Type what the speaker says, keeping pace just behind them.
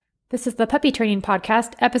This is the Puppy Training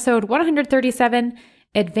Podcast, episode 137,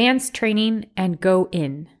 Advanced Training and Go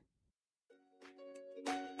In.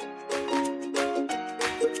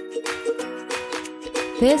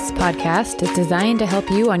 This podcast is designed to help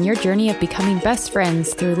you on your journey of becoming best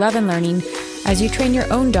friends through love and learning as you train your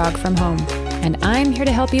own dog from home. And I'm here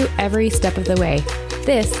to help you every step of the way.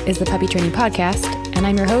 This is the Puppy Training Podcast, and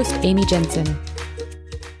I'm your host, Amy Jensen.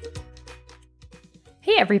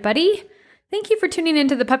 Hey, everybody. Thank you for tuning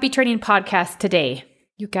into the Puppy Training Podcast today.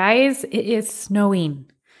 You guys, it is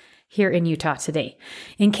snowing here in Utah today.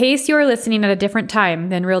 In case you're listening at a different time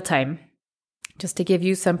than real time, just to give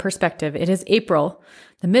you some perspective, it is April,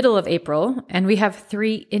 the middle of April, and we have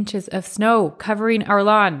 3 inches of snow covering our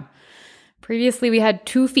lawn. Previously, we had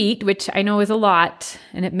 2 feet, which I know is a lot,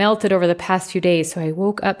 and it melted over the past few days. So I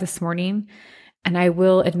woke up this morning, and I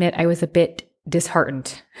will admit I was a bit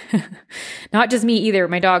disheartened. Not just me either,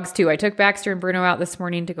 my dogs too. I took Baxter and Bruno out this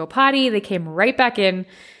morning to go potty. They came right back in,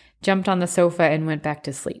 jumped on the sofa, and went back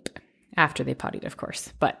to sleep. After they pottied, of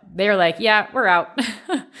course. But they're like, yeah, we're out.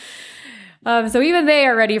 So even they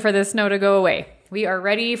are ready for the snow to go away. We are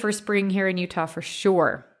ready for spring here in Utah for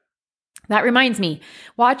sure. That reminds me,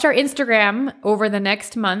 watch our Instagram over the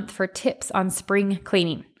next month for tips on spring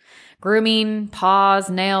cleaning. Grooming,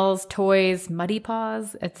 paws, nails, toys, muddy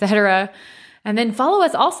paws, etc. And then follow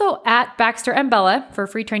us also at Baxter and Bella for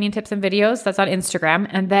free training tips and videos. That's on Instagram.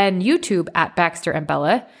 And then YouTube at Baxter and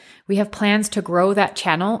Bella. We have plans to grow that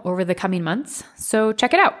channel over the coming months. So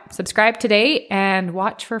check it out. Subscribe today and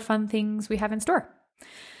watch for fun things we have in store.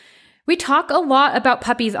 We talk a lot about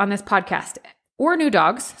puppies on this podcast or new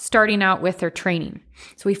dogs starting out with their training.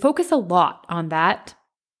 So we focus a lot on that.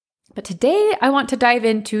 But today I want to dive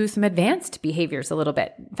into some advanced behaviors a little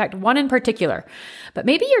bit. In fact, one in particular. But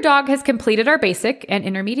maybe your dog has completed our basic and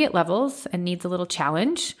intermediate levels and needs a little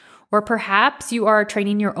challenge. Or perhaps you are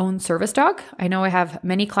training your own service dog. I know I have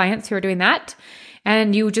many clients who are doing that.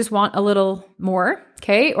 And you just want a little more,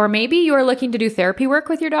 okay? Or maybe you are looking to do therapy work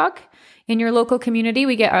with your dog. In your local community,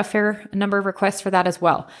 we get a fair number of requests for that as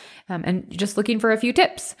well. And just looking for a few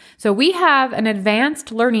tips. So we have an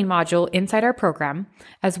advanced learning module inside our program,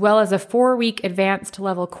 as well as a 4-week advanced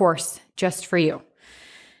level course just for you.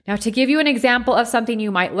 Now, to give you an example of something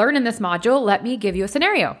you might learn in this module, let me give you a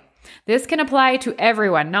scenario. This can apply to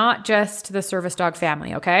everyone, not just the service dog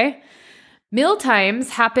family, okay? Meal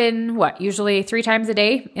times happen, usually 3 times a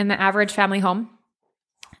day in the average family home.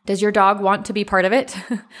 Does your dog want to be part of it?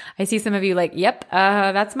 I see some of you like, yep,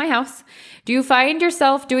 that's my house. Do you find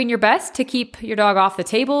yourself doing your best to keep your dog off the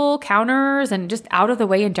table, counters, and just out of the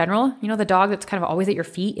way in general? You know, the dog that's kind of always at your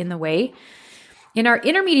feet in the way. In our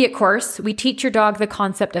intermediate course, we teach your dog the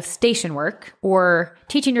concept of station work, or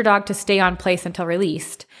teaching your dog to stay on place until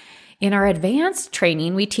released. In our advanced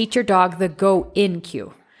training, we teach your dog the go-in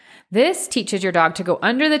cue. This teaches your dog to go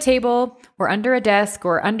under the table or under a desk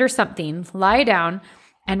or under something, lie down,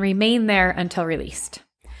 and remain there until released.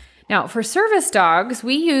 Now, for service dogs,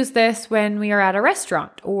 we use this when we are at a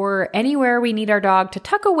restaurant or anywhere we need our dog to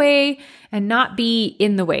tuck away and not be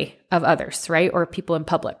in the way of others, right? Or people in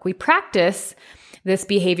public. We practice this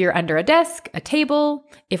behavior under a desk, a table,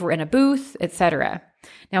 if we're in a booth, etc.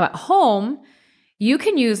 Now, at home, you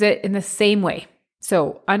can use it in the same way.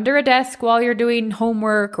 So under a desk while you're doing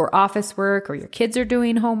homework or office work, or your kids are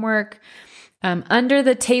doing homework, under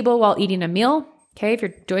the table while eating a meal. Okay, if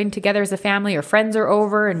you're doing together as a family or friends are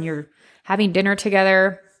over and you're having dinner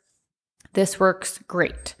together, this works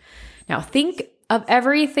great. Now think of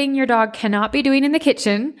everything your dog cannot be doing in the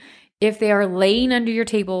kitchen if they are laying under your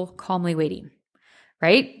table calmly waiting,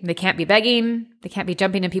 right? They can't be begging. They can't be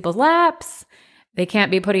jumping in people's laps. They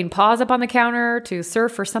can't be putting paws up on the counter to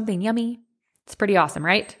serve for something yummy. It's pretty awesome,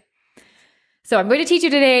 right? So I'm going to teach you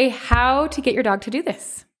today how to get your dog to do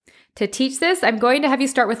this. To teach this, I'm going to have you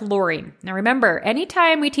start with luring. Now remember,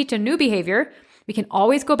 anytime we teach a new behavior, we can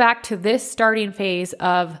always go back to this starting phase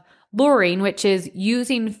of luring, which is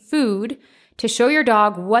using food to show your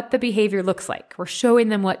dog what the behavior looks like. We're showing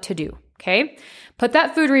them what to do, okay? Put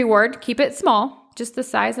that food reward, keep it small, just the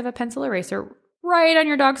size of a pencil eraser, right on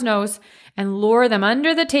your dog's nose, and lure them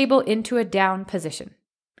under the table into a down position.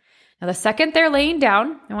 Now the second they're laying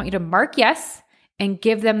down, I want you to mark yes and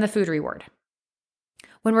give them the food reward.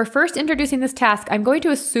 When we're first introducing this task, I'm going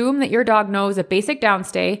to assume that your dog knows a basic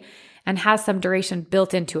downstay and has some duration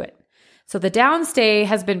built into it. So the downstay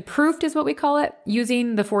has been proofed, is what we call it,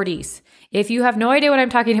 using the 4Ds. If you have no idea what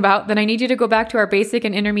I'm talking about, then I need you to go back to our basic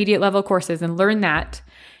and intermediate level courses and learn that,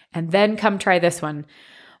 and then come try this one.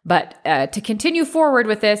 But to continue forward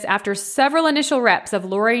with this, after several initial reps of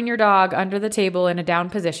luring your dog under the table in a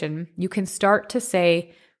down position, you can start to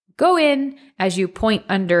say go in as you point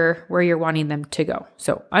under where you're wanting them to go.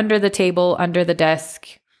 So under the table, under the desk,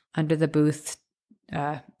 under the booth,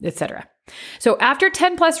 etc. So after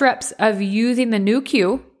 10 plus reps of using the new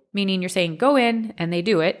cue, meaning you're saying go in and they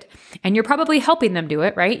do it, and you're probably helping them do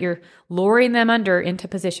it, right? You're luring them under into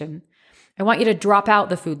position. I want you to drop out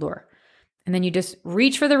the food lure. And then you just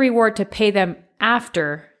reach for the reward to pay them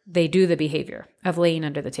after they do the behavior of laying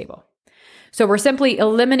under the table. So we're simply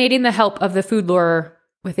eliminating the help of the food lure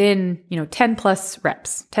within, 10 plus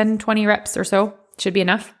reps, 10, 20 reps or so should be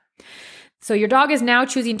enough. So your dog is now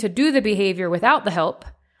choosing to do the behavior without the help.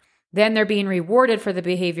 Then they're being rewarded for the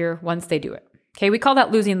behavior once they do it. Okay, we call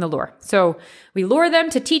that losing the lure. So we lure them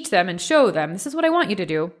to teach them and show them, this is what I want you to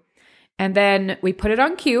do. And then we put it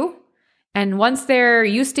on cue. And once they're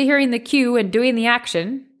used to hearing the cue and doing the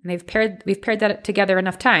action, and we've paired that together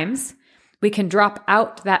enough times, we can drop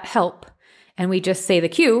out that help and we just say the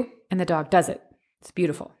cue and the dog does it. It's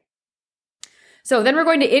beautiful. So then we're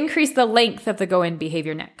going to increase the length of the go-in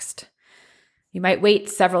behavior next. You might wait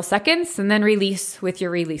several seconds and then release with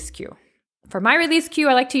your release cue. For my release cue,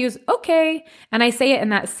 I like to use okay, and I say it in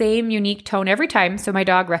that same unique tone every time so my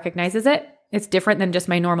dog recognizes it. It's different than just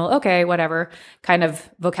my normal okay, whatever kind of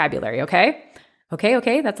vocabulary, okay?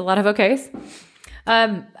 Okay, that's a lot of okays.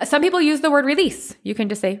 Some people use the word release. You can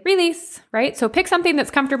just say release, right? So pick something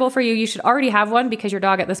that's comfortable for you. You should already have one because your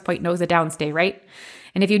dog at this point knows a downstay, right?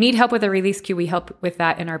 And if you need help with a release cue, we help with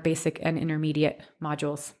that in our basic and intermediate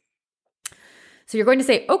modules. So you're going to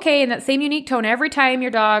say okay in that same unique tone every time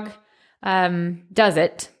your dog does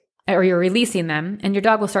it, or you're releasing them, and your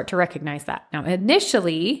dog will start to recognize that. Now,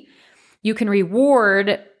 initially, you can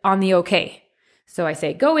reward on the okay. So I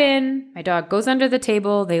say, go in, my dog goes under the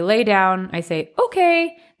table, they lay down, I say,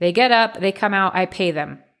 okay, they get up, they come out, I pay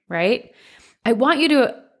them, right? I want you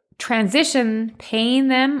to transition paying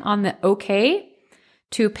them on the okay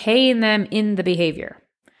to paying them in the behavior.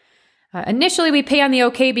 Initially, we pay on the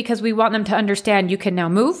okay because we want them to understand you can now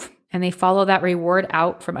move, and they follow that reward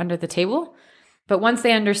out from under the table. But once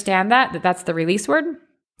they understand that that's the release word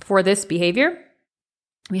for this behavior,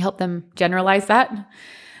 we help them generalize that.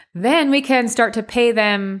 Then we can start to pay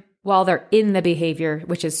them while they're in the behavior,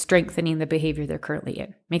 which is strengthening the behavior they're currently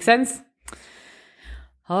in. Make sense?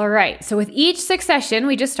 All right. So with each succession,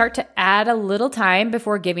 we just start to add a little time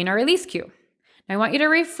before giving our release cue. I want you to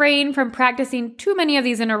refrain from practicing too many of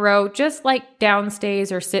these in a row, just like down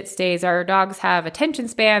stays or sit stays. Our dogs have attention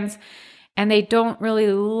spans and they don't really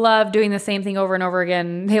love doing the same thing over and over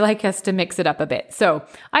again. They like us to mix it up a bit. So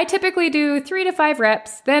I typically do 3 to 5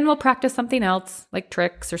 reps. Then we'll practice something else like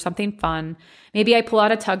tricks or something fun. Maybe I pull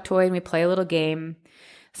out a tug toy and we play a little game,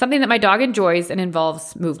 something that my dog enjoys and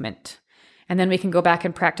involves movement. And then we can go back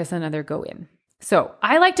and practice another go in. So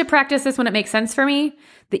I like to practice this when it makes sense for me.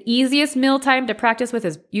 The easiest meal time to practice with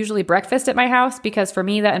is usually breakfast at my house because for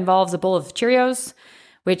me that involves a bowl of Cheerios,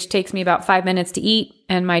 which takes me about 5 minutes to eat.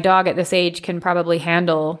 And my dog at this age can probably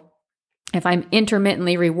handle, if I'm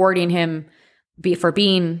intermittently rewarding him for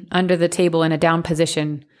being under the table in a down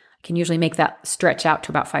position, I can usually make that stretch out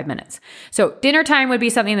to about 5 minutes. So dinner time would be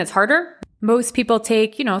something that's harder. Most people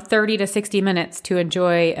take, 30 to 60 minutes to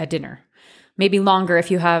enjoy a dinner. Maybe longer if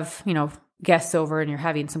you have, guests over and you're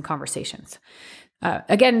having some conversations.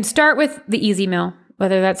 Again, start with the easy meal,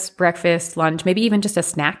 whether that's breakfast, lunch, maybe even just a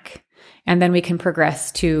snack, and then we can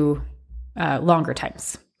progress to longer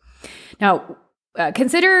times. Now,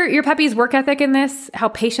 consider your puppy's work ethic in this, how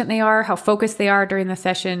patient they are, how focused they are during the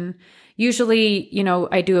session. Usually,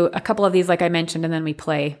 I do a couple of these like I mentioned, and then we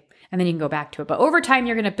play, and then you can go back to it. But over time,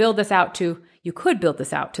 you could build this out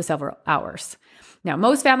to several hours. Now,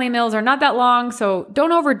 most family meals are not that long, so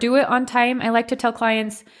don't overdo it on time. I like to tell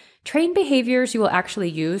clients, train behaviors you will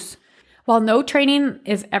actually use. While no training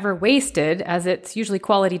is ever wasted, as it's usually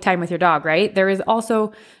quality time with your dog, right? There is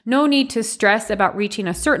also no need to stress about reaching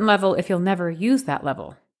a certain level if you'll never use that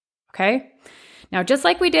level, okay? Now, just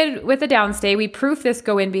like we did with the downstay, we proof this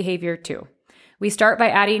go-in behavior too. We start by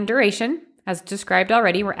adding duration. As described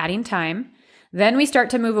already, we're adding time. Then we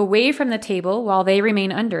start to move away from the table while they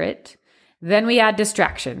remain under it. Then we add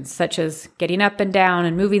distractions, such as getting up and down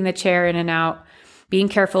and moving the chair in and out, being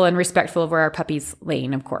careful and respectful of where our puppy's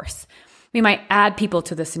laying, of course. We might add people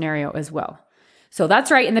to the scenario as well. So that's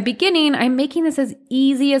right. In the beginning, I'm making this as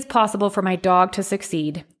easy as possible for my dog to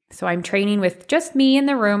succeed. So I'm training with just me in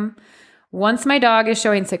the room. Once my dog is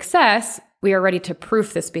showing success, we are ready to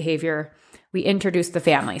proof this behavior. We introduce the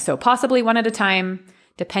family. So possibly one at a time,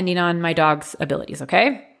 depending on my dog's abilities,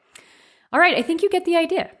 okay? All right, I think you get the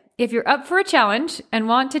idea. If you're up for a challenge and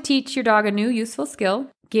want to teach your dog a new useful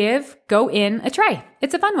skill, give go in a try.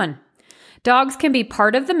 It's a fun one. Dogs can be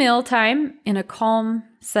part of the meal time in a calm,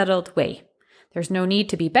 settled way. There's no need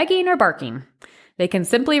to be begging or barking. They can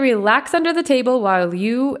simply relax under the table while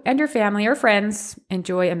you and your family or friends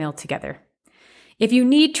enjoy a meal together. If you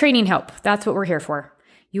need training help, that's what we're here for.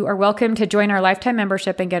 You are welcome to join our lifetime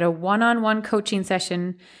membership and get a one-on-one coaching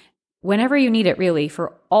session whenever you need it, really,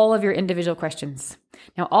 for all of your individual questions.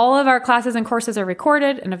 Now, all of our classes and courses are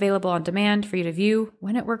recorded and available on demand for you to view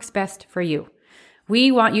when it works best for you. We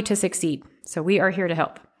want you to succeed, so we are here to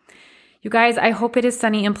help. You guys, I hope it is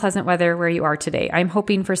sunny and pleasant weather where you are today. I'm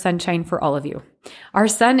hoping for sunshine for all of you. Our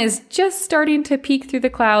sun is just starting to peek through the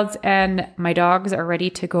clouds and my dogs are ready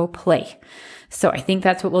to go play. So I think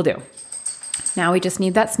that's what we'll do. Now we just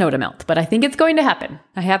need that snow to melt, but I think it's going to happen.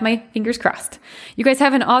 I have my fingers crossed. You guys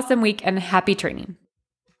have an awesome week and happy training.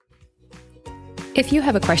 If you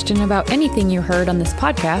have a question about anything you heard on this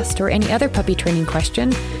podcast or any other puppy training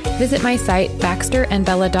question, visit my site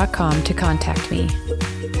baxterandbella.com to contact me.